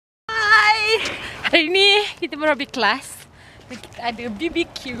Hari ni kita baru habis kelas dan kita ada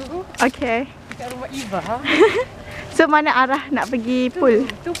BBQ. Okay. Dekat rumah Eva. So mana arah nak pergi pool?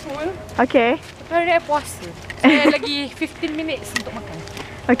 Tu pool. Okay. Lepas hari puasa. Saya lagi 15 minutes untuk makan.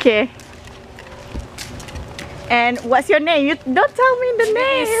 Okay. And what's your name? You don't tell me the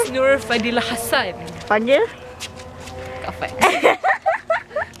name. It's Nur Fadilah Hassan. Panggil? Kafat.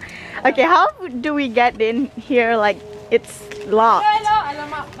 Okay, how do we get in here like it's locked? Hello,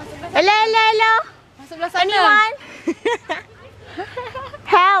 alamak. Masuk belah sana. Hello. Masuk belah sana. Anyone?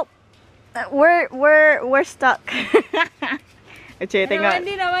 Help! We're stuck. Cik, tengok.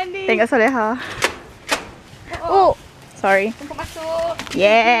 Nak mandi. Tengok Soleha. Oh, sorry. Tunggu masuk.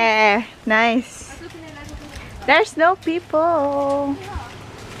 Yeah, nice. There's no people.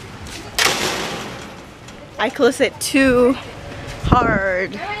 I close it too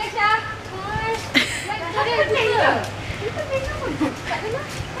hard.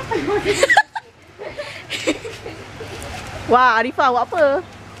 Wah, Arifah buat apa?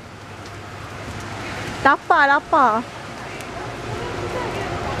 Lapar.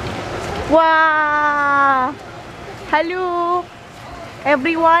 Wah. Hello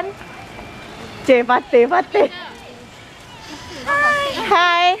everyone. Cik, patih.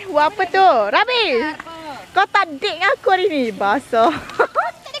 Hai, buat apa tu? Rabi, kau tak date dengan aku hari ni? Basah.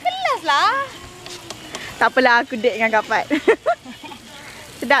 Tak ada kelas lah. Tak apalah, aku date dengan Kak Fat.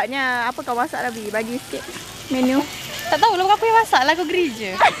 Sedapnya. Apa kau masak, Rabi? Bagi sikit menu. Tak tahu lah apa yang masak lah, aku grill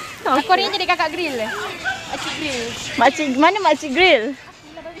je. Aku hari ni jadi kakak grill. Makcik grill. Mana makcik grill?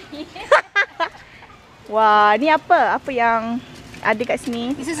 Wah, ni apa? Apa yang ada kat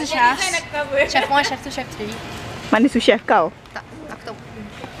sini? This is a chef. Chef 1, chef 2, chef 3. Mana sous chef kau? Tak, aku tahu.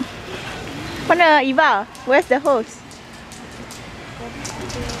 Mana Eva? Where's the host?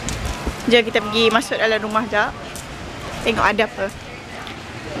 Jom kita pergi masuk dalam rumah jap. Tengok ada apa.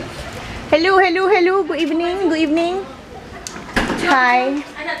 Hello. Good evening. Hi.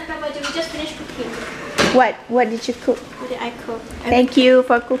 Anak tukar baju, we just finished cooking. What did you cook? What did I cook? Thank you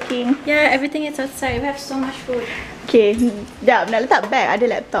for cooking. Yeah, everything is outside. We have so much food. Okay, jap nak letak bag, ada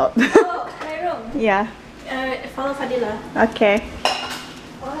laptop. Oh, my room. Yeah. Follow Fadila. Okay.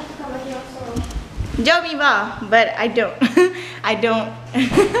 Oh, I tukar baju also. Jom Eva, but I don't. I don't.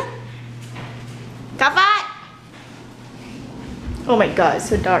 Kafat! Oh my god, it's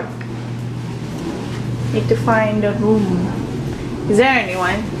so dark. Need to find a room. Is there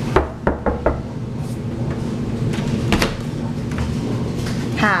anyone?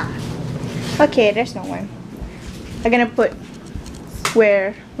 Ha. Okay, there's no one. I'm gonna put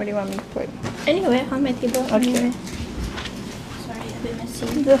where? What do you want me to put? Anyway, on my table. Okay. Anyway. Sorry, a bit messy.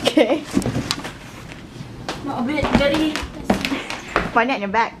 It's okay. Not a bit, very messy. Banyaknya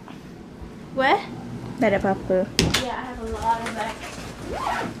bag. Where? Tak ada apa-apa. Yeah, I have a lot of bags.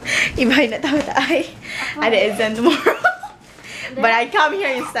 Ibai nak tahu tak I ada exam tomorrow. But I come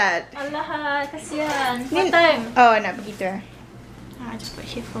here instead. Allah, kasihan. Ni- What time? Oh, nak pergi tu. I just put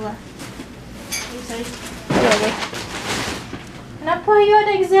here for lah. Sorry. Okay. Kenapa you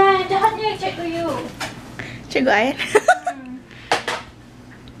ada exam? Jahatnya cikgu you. Cikgu I.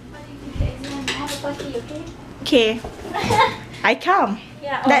 Why do you think the exam? I have a party, okay? Okay. I come.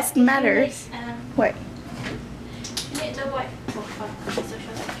 Yeah. That you matters. need, What? She need the Wi-Fi. Oh fuck,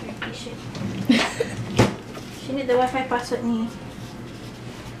 social security shit. She need the Wi-Fi password ni.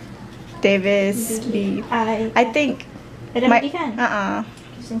 Davis leave. I think. Ada my- bagi kan?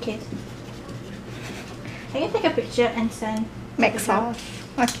 Just in case. Can you take a picture and send? Max off.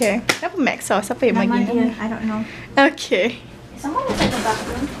 Okay. Apa max off? Siapa yang Nama bagi dia, nama? I don't know. Okay. Someone inside the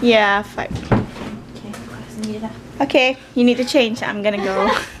bathroom. Yeah, fine. Okay, kau sendiri lah. Okay, you need to change. I'm gonna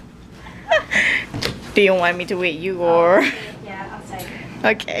go. Do you want me to wait you or? Yeah, outside.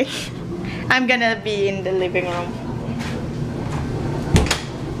 Okay. I'm gonna be in the living room.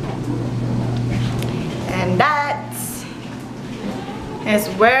 And that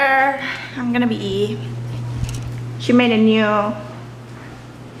is where I'm gonna be. She made a new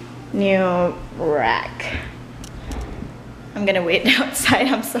rack. I'm gonna wait outside.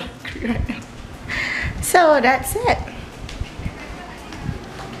 I'm so hungry right now. So that's it.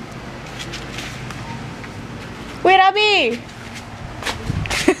 Wait, Abi.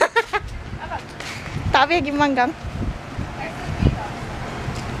 Tak habis lagi manggang.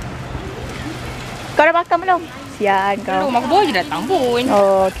 Kau dah makan belum? Sian kau. Belum, aku baru je datang pun.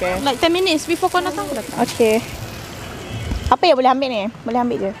 Oh, okay. Like 10 minutes before kau datang, aku datang. Okay. Apa yang boleh ambil ni? Boleh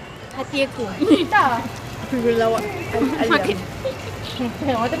ambil je. Hati aku. Tak. Aku boleh lawak. Makin.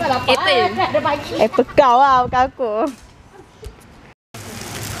 Orang tu malah lapar. Apple. Ada bagi. Apple kau lah, bukan aku.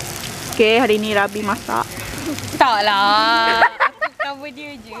 Okay, hari ni Rabi masak. Tak lah. Aku cover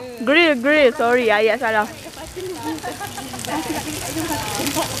dia je. Grill. Sorry, ayat salah.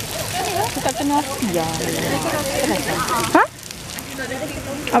 Tak kena api ya. Ha?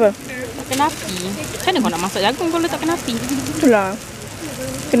 Apa? Tak kena api. Macam mana kau nak masak jagung kalau tak kena api? Itulah.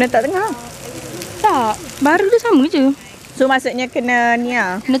 Kena tak tengah. Tak. Baru dia sama je. So maksudnya kena ni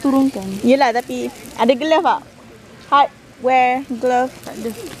lah. Kena turunkan. Yelah, tapi ada glove tak? Hardware glove tak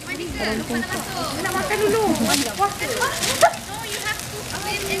ada. Nak makan dulu.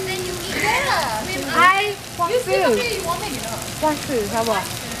 Puasa, sabar.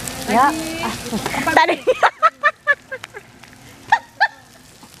 Ya. Tak ada.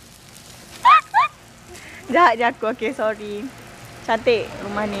 Jahat je aku. Okay, sorry. Cantik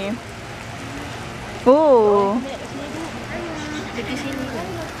rumah ni. Oh.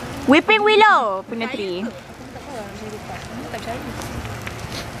 Whipping Willow punya tree.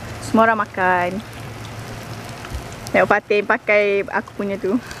 Semua orang makan. Tengok Fatin pakai aku punya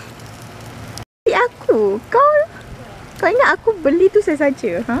tu. Aku. Kau ingat aku beli tu saja?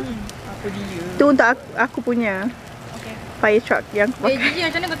 Ha? Apa dia? Tu untuk aku punya. Okay. Fire truck yang aku pakai. Gigi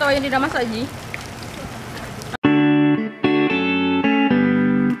macam mana kau tahu yang dia dah masak Ji?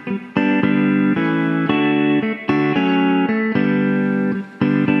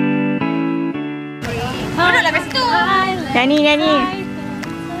 Duduklah kat situ. Nyanyi.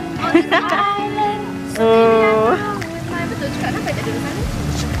 Oh. Betul cakap kenapa tak duduk sana?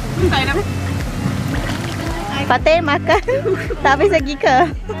 Tak ada. Fatin makan. Tak habis lagi ke?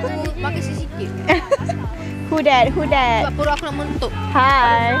 Makan sikit. Who that? Sebab perut aku nak mentuk.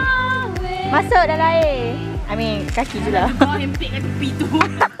 Hai. Masuk dalam air. I mean, kaki je lah. Kau hempik kat tepi tu.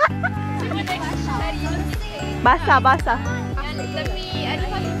 Basah. Tapi ada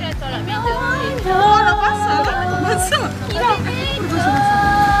pasti try tolak meja. Dah basah. Basah.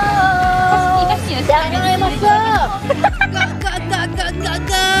 Jangan air masuk.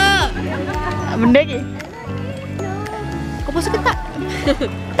 Gak. Benda lagi? Kau puasa ke tak?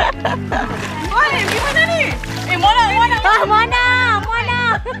 Oi, pergi mana ni? Mana? Ah, mana? Kenapa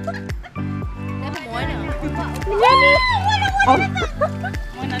mana? Nyanyi. Oh.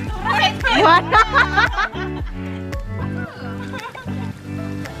 Mana tu? Mana?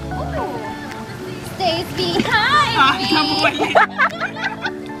 Stays behind me. Kamu boleh.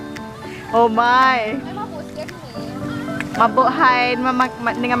 Oh my. I mabuk sikit ni. Mabuk high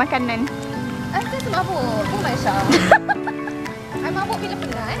dengan makanan. I rasa mabuk. Oh my Syah. I mabuk bila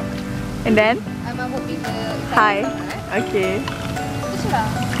penat. And then? I mabuk bila High. Okay. Itu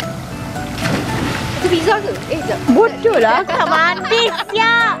Syah. Itu pizza ke? Sekejap. Bodoh lah. Aku tak mandi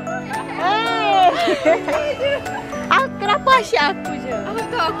siap. Hey. Kenapa asyik aku je?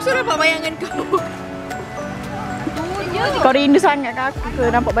 Apa kau? Aku suruh nampak bayangan kau. Kau rindu sangat ke aku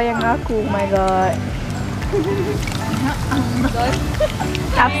ke? Nampak bayangan aku? Oh my god.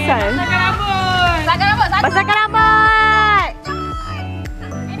 Afsal. Basahkan rambut.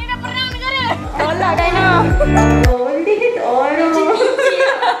 Ini dah perang negara. Tolak Kaina.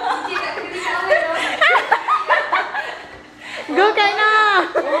 Go Kaina.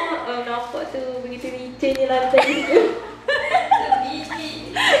 Nampak tu begitu licin je lantai tu.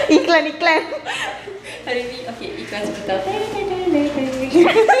 Iklan. Hari ni, okey, iklan sebentar.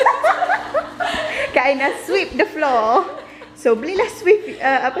 Kaina sweep the floor. So belilah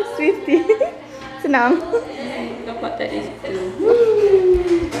Swifty. Senang. Nampak tak di situ.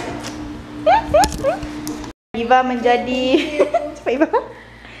 Iva menjadi cepat Iva.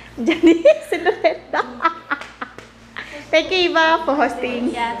 Menjadi Cinderella. Thank you Iva for hosting.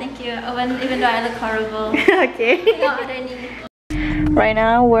 Yeah, thank you. Even though I look horrible. Okay. Not ada ni. Right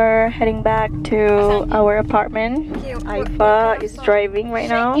now we're heading back to our apartment. Iva is driving right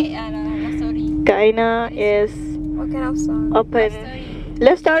now. Sorry. Kaina is What kind of song? open.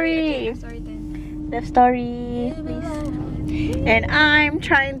 Love story. Sorry then. Love story, please. And I'm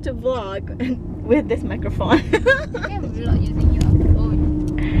trying to vlog with this microphone. You can vlog using your phone.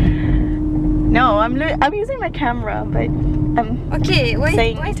 No, I'm using my camera, but I'm Okay,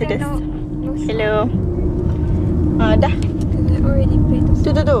 saying to this. Hello. Dah. Already played the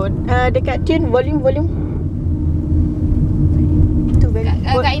Tu. Dekat tune volume. Tu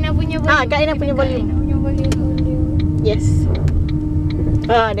Kak Ina punya volume. Kak Ina punya volume. Punya volume. Yes.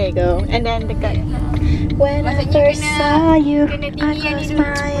 There you go. And then dekat when I Maksudnya first saw you, kena I tinggi yang ni closed dulu.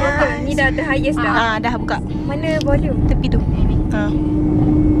 my Apa? Ni eyes. dah the highest dah. Dah buka. Mana volume? Tepi tu.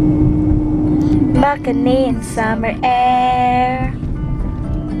 Balcony in summer air.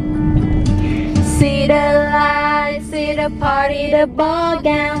 See the lights, see the party, the ball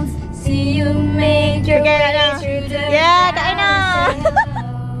gowns. See you make your way through the Kak Ina.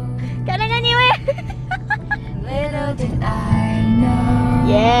 Kak Ina nyanyi weh. Little did I know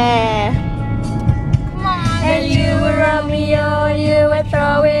Yeah. And you were Romeo, you were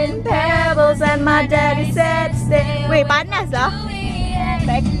throwing pebbles, and my daddy said stay. Wait, panas dah.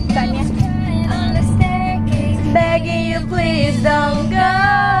 Back tanya. Begging you please don't go.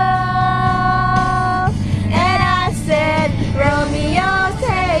 And I said, Romeo,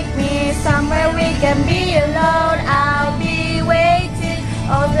 take me somewhere we can be alone. I'll be waiting.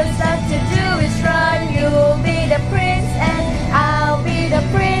 All that's left to do is run. You'll be the prince and I'll be the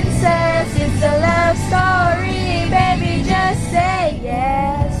princess. It's a love story, baby, just say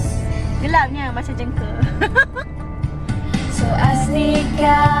yes. Gelapnya macam jengka. So I sneak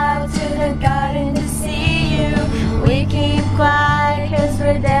out to the garden to see you. We keep quiet cause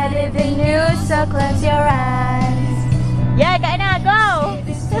we're dead in you. So close your eyes. Yeah, Kak Ina, go!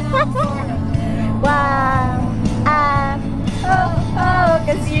 Wow,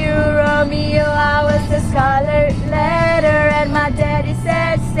 cause you Romeo, I was the scarlet letter, and my daddy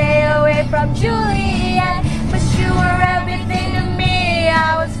said stay away from Juliet. But you were everything to me.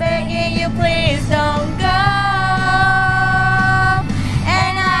 I was begging you, please don't go.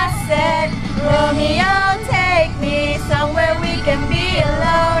 And I said, Romeo, take me somewhere we can be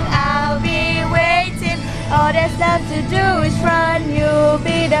alone. I'll be waiting. All that's left to do is run. You'll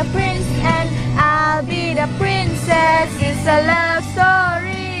be the prince and I'll be the princess. It's a love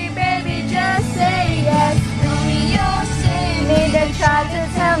story, baby, just say yes. Romeo, say neither try to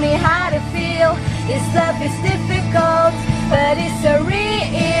tell me how to feel. This love is difficult, but it's a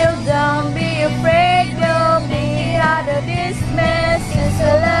real. Don't be afraid, you'll be out of this mess. It's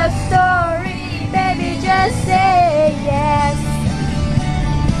a love story, baby, just say yes.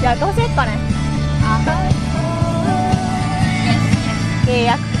 Ya, kau set kau nak? Okay,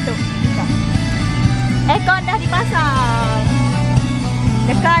 aku tutup. Aircon dah dipasang.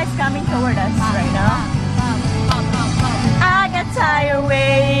 The car is coming toward us right now. I got tired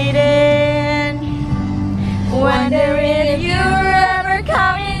waiting, wondering if you were ever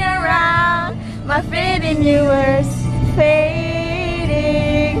coming around. My faith in you was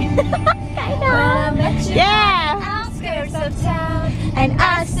fading. I know. Yeah. Outskirts of town, and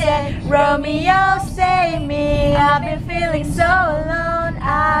I said, Romeo, save me. I've been feeling so alone.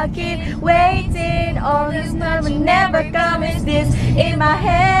 I'll keep waiting. All this time will never come. Is this in my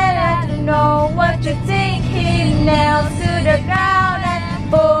head? I don't know what you're thinking. Nails to the ground.